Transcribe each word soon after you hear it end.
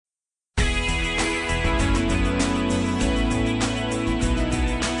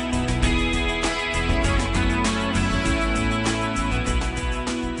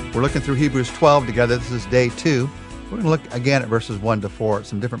We're looking through Hebrews 12 together. This is day 2. We're going to look again at verses 1 to 4, at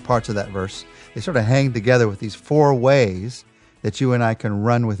some different parts of that verse. They sort of hang together with these 4 ways that you and I can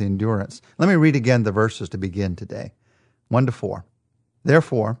run with endurance. Let me read again the verses to begin today. 1 to 4.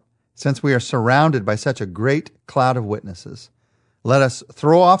 Therefore, since we are surrounded by such a great cloud of witnesses, let us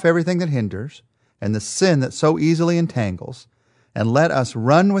throw off everything that hinders and the sin that so easily entangles, and let us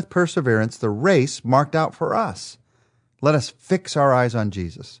run with perseverance the race marked out for us. Let us fix our eyes on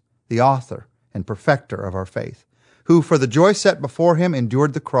Jesus, the author and perfecter of our faith, who for the joy set before him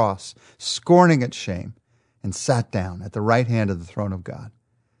endured the cross, scorning its shame, and sat down at the right hand of the throne of God.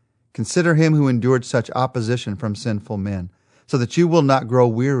 Consider him who endured such opposition from sinful men, so that you will not grow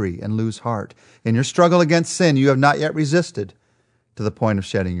weary and lose heart. In your struggle against sin, you have not yet resisted to the point of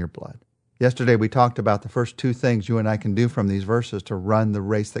shedding your blood. Yesterday, we talked about the first 2 things you and I can do from these verses to run the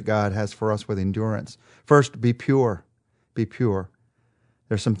race that God has for us with endurance. First, be pure. Be pure.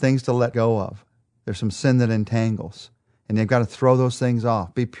 There's some things to let go of. There's some sin that entangles, and you've got to throw those things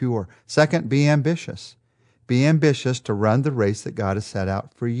off. Be pure. Second, be ambitious. Be ambitious to run the race that God has set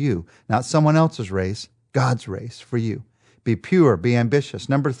out for you. Not someone else's race, God's race for you. Be pure. Be ambitious.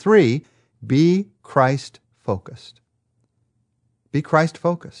 Number 3, be Christ-focused. Be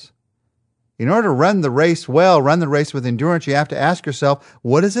Christ-focused. In order to run the race well, run the race with endurance, you have to ask yourself,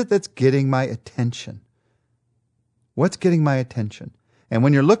 what is it that's getting my attention? What's getting my attention? And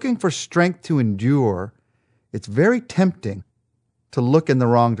when you're looking for strength to endure, it's very tempting to look in the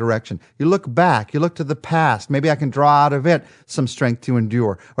wrong direction. You look back, you look to the past. Maybe I can draw out of it some strength to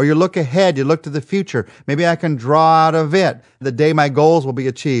endure. Or you look ahead, you look to the future. Maybe I can draw out of it the day my goals will be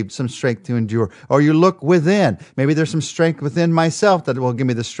achieved, some strength to endure. Or you look within. Maybe there's some strength within myself that will give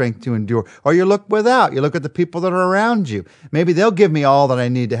me the strength to endure. Or you look without. You look at the people that are around you. Maybe they'll give me all that I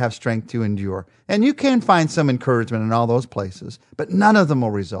need to have strength to endure. And you can find some encouragement in all those places, but none of them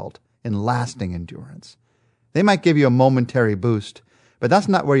will result in lasting endurance. They might give you a momentary boost, but that's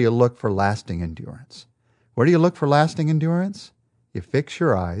not where you look for lasting endurance. Where do you look for lasting endurance? You fix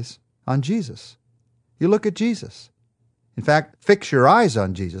your eyes on Jesus. You look at Jesus. In fact, fix your eyes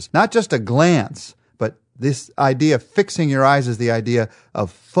on Jesus. Not just a glance, but this idea of fixing your eyes is the idea of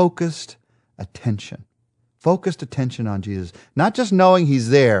focused attention. Focused attention on Jesus. Not just knowing he's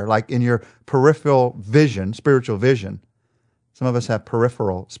there, like in your peripheral vision, spiritual vision. Some of us have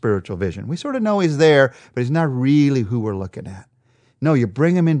peripheral spiritual vision. We sort of know he's there, but he's not really who we're looking at. No, you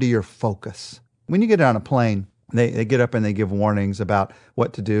bring him into your focus. When you get on a plane, they get up and they give warnings about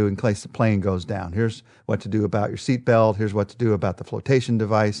what to do in case the plane goes down. Here's what to do about your seatbelt. Here's what to do about the flotation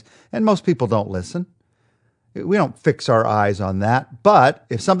device. And most people don't listen. We don't fix our eyes on that. But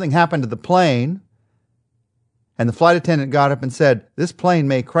if something happened to the plane and the flight attendant got up and said, this plane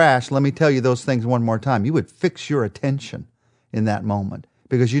may crash, let me tell you those things one more time, you would fix your attention in that moment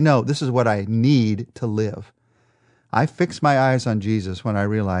because you know this is what I need to live. I fix my eyes on Jesus when I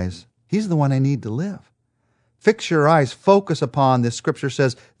realize he's the one I need to live. Fix your eyes, focus upon, this scripture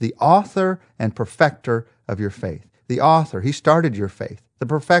says, the author and perfecter of your faith. The author, he started your faith. The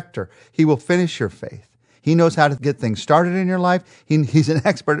perfecter, he will finish your faith. He knows how to get things started in your life. He's an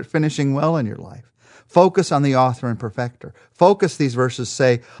expert at finishing well in your life. Focus on the author and perfecter. Focus, these verses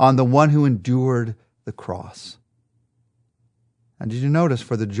say, on the one who endured the cross. And did you notice,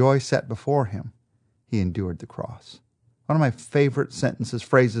 for the joy set before him, he endured the cross. One of my favorite sentences,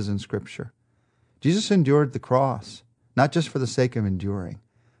 phrases in Scripture. Jesus endured the cross, not just for the sake of enduring,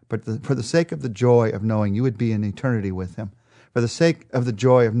 but for the sake of the joy of knowing you would be in eternity with him, for the sake of the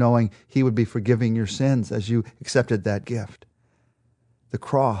joy of knowing he would be forgiving your sins as you accepted that gift. The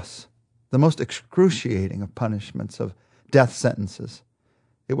cross, the most excruciating of punishments, of death sentences.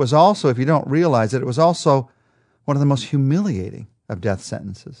 It was also, if you don't realize it, it was also one of the most humiliating of death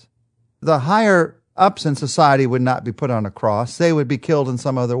sentences. The higher ups in society would not be put on a cross. They would be killed in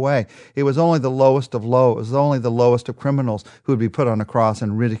some other way. It was only the lowest of low. It was only the lowest of criminals who would be put on a cross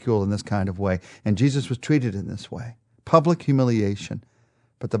and ridiculed in this kind of way. And Jesus was treated in this way. Public humiliation.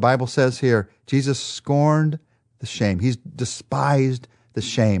 But the Bible says here, Jesus scorned the shame. He's despised the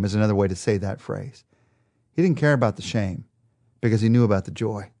shame, is another way to say that phrase. He didn't care about the shame because he knew about the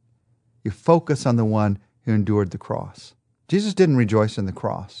joy. You focus on the one who endured the cross. Jesus didn't rejoice in the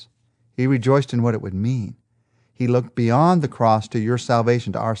cross. He rejoiced in what it would mean. He looked beyond the cross to your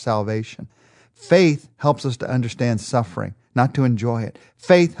salvation, to our salvation. Faith helps us to understand suffering, not to enjoy it.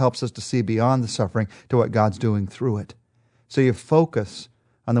 Faith helps us to see beyond the suffering to what God's doing through it. So you focus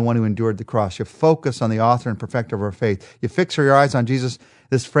on the one who endured the cross. You focus on the author and perfecter of our faith. You fix your eyes on Jesus.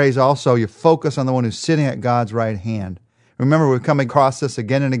 This phrase also, you focus on the one who's sitting at God's right hand. Remember, we've come across this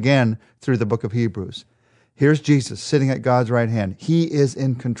again and again through the book of Hebrews. Here's Jesus sitting at God's right hand. He is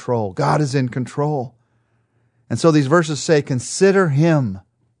in control. God is in control. And so these verses say, consider him.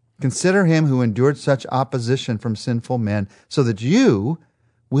 Consider him who endured such opposition from sinful men, so that you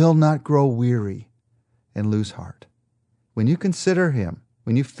will not grow weary and lose heart. When you consider him,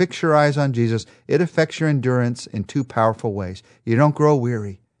 when you fix your eyes on Jesus, it affects your endurance in two powerful ways. You don't grow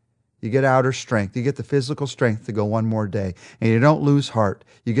weary. You get outer strength. You get the physical strength to go one more day. And you don't lose heart.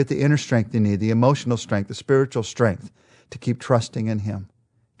 You get the inner strength you need, the emotional strength, the spiritual strength to keep trusting in him.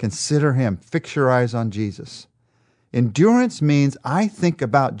 Consider him. Fix your eyes on Jesus. Endurance means I think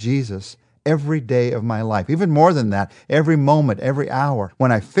about Jesus every day of my life. Even more than that, every moment, every hour.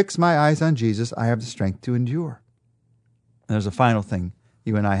 When I fix my eyes on Jesus, I have the strength to endure. And there's a final thing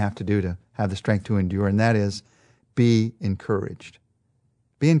you and I have to do to have the strength to endure, and that is be encouraged.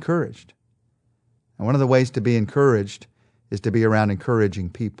 Be encouraged. And one of the ways to be encouraged is to be around encouraging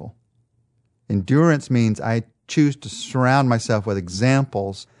people. Endurance means I choose to surround myself with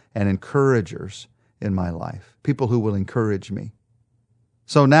examples and encouragers in my life, people who will encourage me.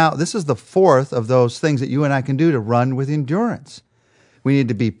 So now this is the fourth of those things that you and I can do to run with endurance. We need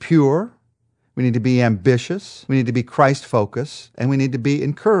to be pure. We need to be ambitious. We need to be Christ-focused. And we need to be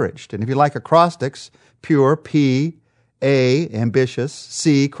encouraged. And if you like acrostics, pure, P, A, ambitious,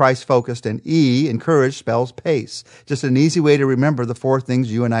 C, Christ-focused, and E, encouraged, spells pace. Just an easy way to remember the four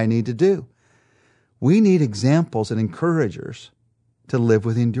things you and I need to do. We need examples and encouragers to live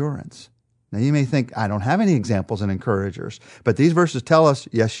with endurance. Now you may think, I don't have any examples and encouragers, but these verses tell us,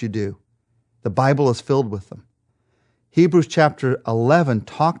 yes, you do. The Bible is filled with them. Hebrews chapter 11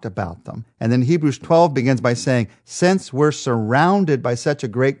 talked about them. And then Hebrews 12 begins by saying, since we're surrounded by such a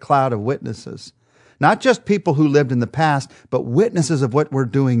great cloud of witnesses, not just people who lived in the past, but witnesses of what we're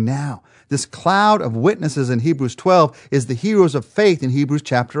doing now. This cloud of witnesses in Hebrews 12 is the heroes of faith in Hebrews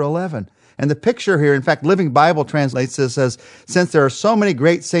chapter 11. And the picture here, in fact, Living Bible translates this as, since there are so many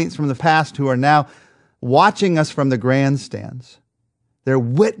great saints from the past who are now watching us from the grandstands, they're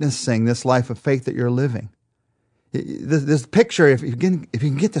witnessing this life of faith that you're living. This picture, if you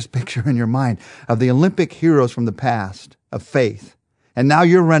can get this picture in your mind of the Olympic heroes from the past of faith, and now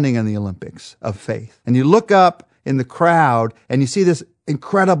you're running in the Olympics of faith, and you look up in the crowd and you see this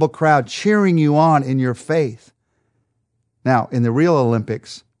incredible crowd cheering you on in your faith. Now, in the real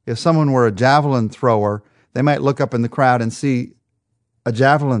Olympics, if someone were a javelin thrower, they might look up in the crowd and see a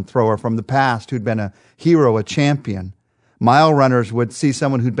javelin thrower from the past who'd been a hero, a champion. Mile runners would see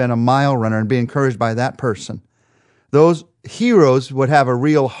someone who'd been a mile runner and be encouraged by that person. Those heroes would have a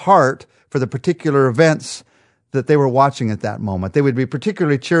real heart for the particular events that they were watching at that moment. They would be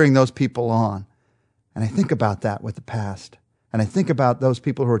particularly cheering those people on. And I think about that with the past. And I think about those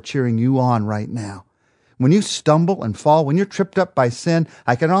people who are cheering you on right now. When you stumble and fall, when you're tripped up by sin,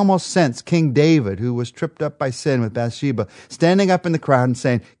 I can almost sense King David, who was tripped up by sin with Bathsheba, standing up in the crowd and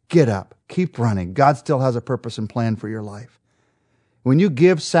saying, get up, keep running. God still has a purpose and plan for your life. When you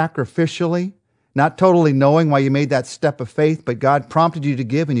give sacrificially, not totally knowing why you made that step of faith, but God prompted you to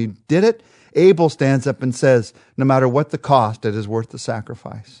give and you did it, Abel stands up and says, no matter what the cost, it is worth the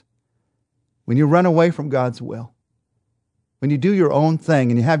sacrifice. When you run away from God's will, when you do your own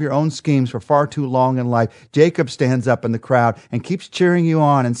thing and you have your own schemes for far too long in life, Jacob stands up in the crowd and keeps cheering you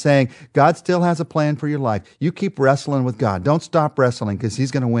on and saying, God still has a plan for your life. You keep wrestling with God. Don't stop wrestling because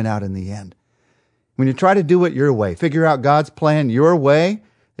he's going to win out in the end. When you try to do it your way, figure out God's plan your way,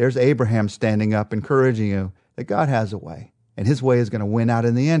 there's Abraham standing up encouraging you that God has a way. And his way is going to win out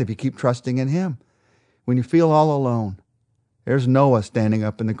in the end if you keep trusting in him. When you feel all alone, there's Noah standing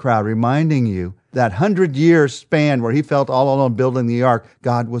up in the crowd reminding you that 100-year span where he felt all alone building the ark,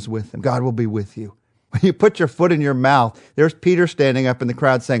 God was with him. God will be with you. When you put your foot in your mouth, there's Peter standing up in the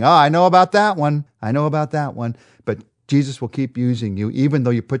crowd saying, I know about that one. I know about that one. But Jesus will keep using you even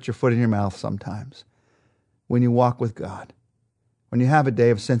though you put your foot in your mouth sometimes. When you walk with God, when you have a day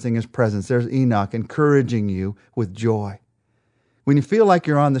of sensing his presence, there's Enoch encouraging you with joy. When you feel like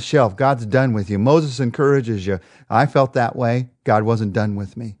you're on the shelf, God's done with you. Moses encourages you. I felt that way. God wasn't done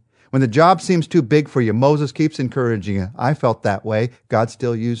with me. When the job seems too big for you, Moses keeps encouraging you. I felt that way. God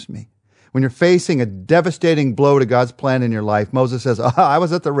still used me. When you're facing a devastating blow to God's plan in your life, Moses says, I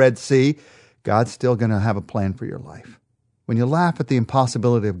was at the Red Sea. God's still going to have a plan for your life. When you laugh at the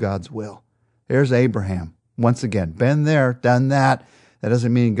impossibility of God's will, there's Abraham. Once again, been there, done that. That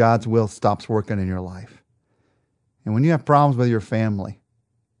doesn't mean God's will stops working in your life. And when you have problems with your family,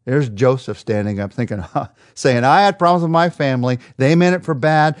 there's Joseph standing up thinking, saying, I had problems with my family. They meant it for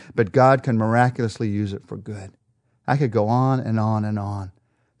bad, but God can miraculously use it for good. I could go on and on and on.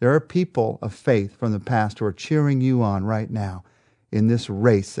 There are people of faith from the past who are cheering you on right now in this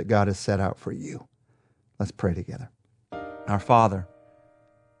race that God has set out for you. Let's pray together. Our Father,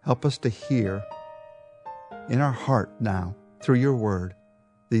 help us to hear in our heart now, through your word,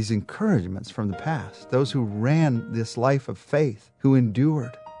 these encouragements from the past, those who ran this life of faith, who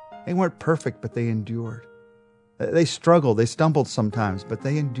endured. They weren't perfect, but they endured. They struggled, they stumbled sometimes, but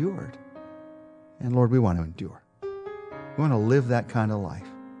they endured. And Lord, we want to endure. We want to live that kind of life.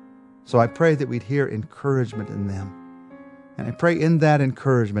 So I pray that we'd hear encouragement in them. And I pray in that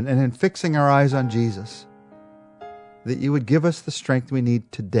encouragement and in fixing our eyes on Jesus, that you would give us the strength we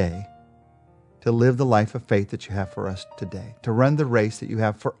need today to live the life of faith that you have for us today, to run the race that you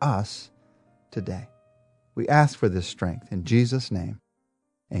have for us today. We ask for this strength in Jesus' name.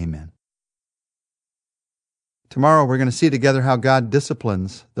 Amen. Tomorrow we're going to see together how God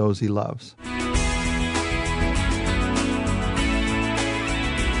disciplines those he loves.